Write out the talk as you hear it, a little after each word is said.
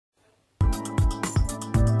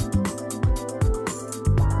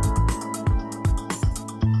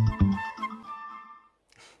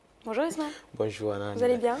Bonjour Ismaël. Bonjour Anand. Vous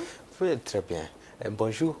allez bien? Oui, très bien.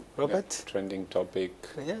 Bonjour Robert. Yeah, trending topic,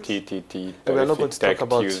 Yes. TTT. We are not going to talk Tech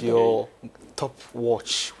about Tuesday. your top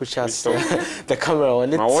watch, which has Which the camera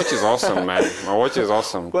on it. My watch is awesome, man. My watch is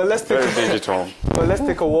awesome. Well, let's take Very digital. Well, let's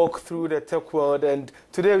take a walk through the tech world, and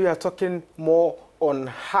today we are talking more on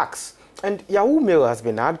hacks. And Yahoo Mail has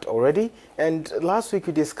been hacked already, and last week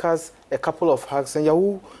we discussed a couple of hacks, and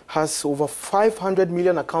Yahoo has over 500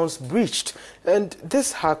 million accounts breached. And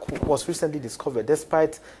this hack was recently discovered,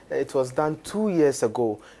 despite it was done 2 years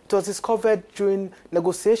ago. It was discovered during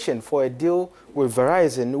negotiation for a deal with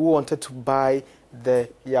Verizon, who wanted to buy the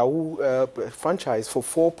Yahoo franchise for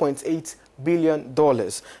 $4.8 billion.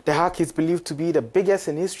 The hack is believed to be the biggest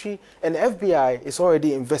in history, and FBI is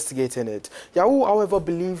already investigating it. Yahoo, however,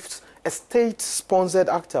 believes a state-sponsored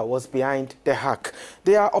actor was behind the hack.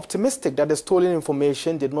 They are optimistic that the stolen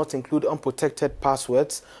information did not include unprotected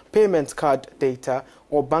passwords, payment card data,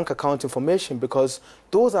 or bank account information, because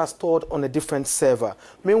those are stored on a different server.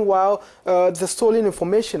 Meanwhile, the stolen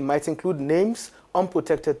information might include names,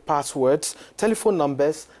 unprotected passwords, telephone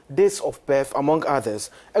numbers, dates of birth, among others.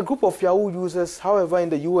 A group of Yahoo users, however, in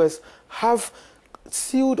the US have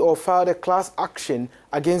sued or filed a class action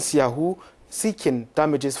against Yahoo, seeking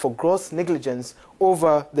damages for gross negligence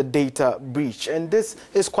over the data breach. And this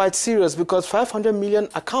is quite serious because 500 million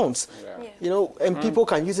accounts, you know, and people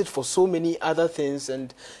can use it for so many other things,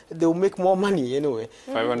 and they'll make more money anyway.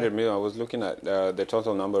 500 million. I was looking at the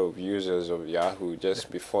total number of users of Yahoo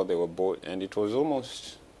just before they were bought, and it was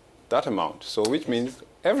almost that amount. So which means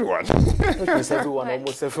everyone. Which means everyone,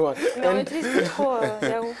 almost everyone. Mais on utilise plus trop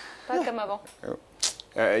Yahoo, pas comme avant.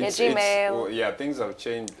 Gmail. Yeah, things have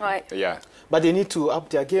changed. Ouais. Yeah. But they need to up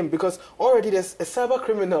their game, because already there's a cyber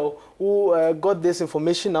criminal who got this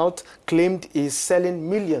information out, claimed he's selling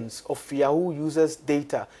millions of Yahoo users'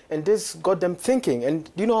 data. And this got them thinking. And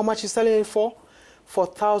do you know how much he's selling it for? For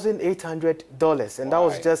 $1,800. And that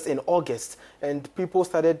was just in August. And people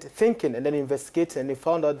started thinking and then investigating, and they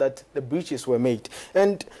found out that the breaches were made.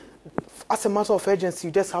 And as a matter of urgency,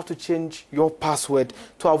 you just have to change your password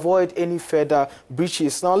to avoid any further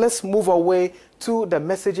breaches. Now let's move away to the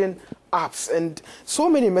messaging apps, and so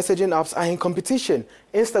many messaging apps are in competition.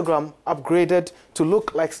 Instagram upgraded to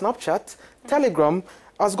look like Snapchat. Telegram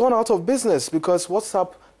has gone out of business because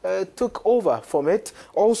WhatsApp took over from it.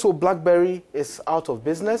 Also, BlackBerry is out of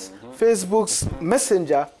business. Facebook's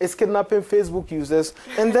Messenger is kidnapping Facebook users.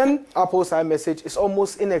 And then Apple's iMessage is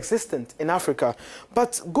almost inexistent in Africa.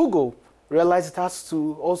 But Google realized it has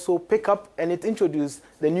to also pick up, and it introduced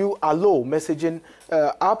the new Allo messaging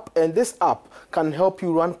app. And this app can help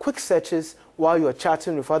you run quick searches while you're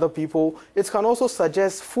chatting with other people. It can also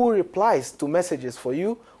suggest full replies to messages for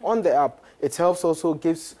you on the app. It helps also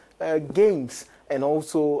gives games and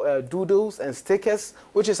also doodles and stickers,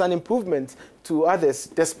 which is an improvement to others,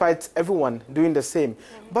 despite everyone doing the same.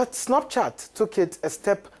 But Snapchat took it a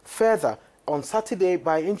step further on Saturday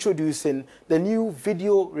by introducing the new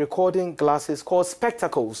video recording glasses called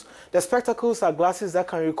Spectacles. The Spectacles are glasses that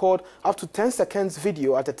can record up to 10 seconds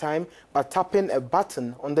video at a time by tapping a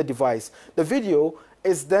button on the device. The video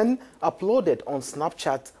is then uploaded on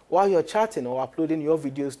Snapchat while you're chatting or uploading your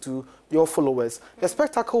videos to your followers. The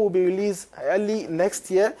Spectacle will be released early next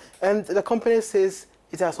year, and the company says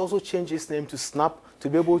it has also changed its name to Snap to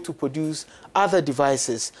be able to produce other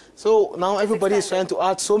devices. So now everybody is trying to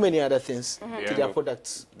add so many other things to their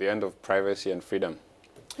products. The end of privacy and freedom.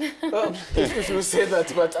 Well, if you say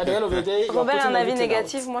that, but at the end of the day, Robert a un avis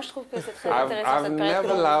négatif. Moi, je trouve que c'est très intéressant I've cette période.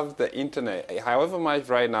 never loved the internet. However much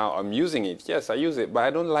right now I'm using it. Yes, I use it, but I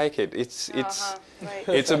don't like it.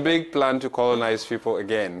 It's a big plan to colonize people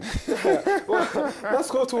again. Well, let's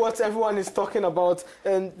go to what everyone is talking about.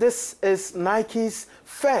 And this is Nike's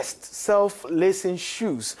first self-lacing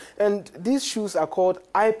shoes. And these shoes are called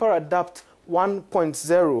HyperAdapt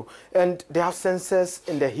 1.0, and they have sensors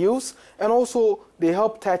in the heels, and also they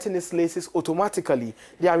help tighten its laces automatically.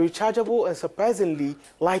 They are rechargeable and surprisingly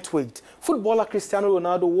lightweight. Footballer Cristiano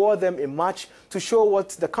Ronaldo wore them in March to show what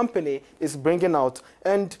the company is bringing out,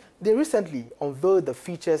 and they recently unveiled the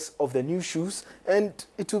features of the new shoes, and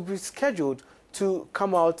it will be scheduled to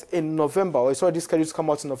come out in November, or it's already scheduled to come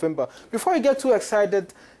out in November. Before you get too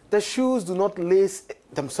excited, the shoes do not lace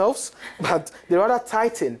themselves, but they rather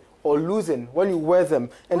tighten or loosen when you wear them,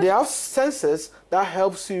 and they have sensors that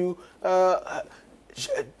helps you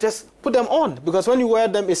just put them on, because when you wear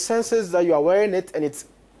them, it senses that you are wearing it and it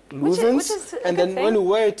loosens, and then when you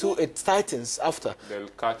wear it too, it tightens after. They'll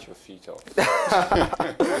cut your feet off.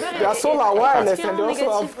 They are solar wireless and they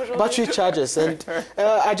also have battery chargers. And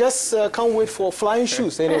I just can't wait for flying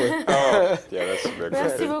shoes anyway. Oh, yeah, that's very good.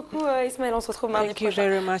 Merci beaucoup, Ismaël. On se retrouve mardi Thank you prochain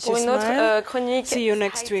very much, pour une autre chronique. See you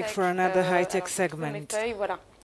next week for another high-tech segment. Voilà.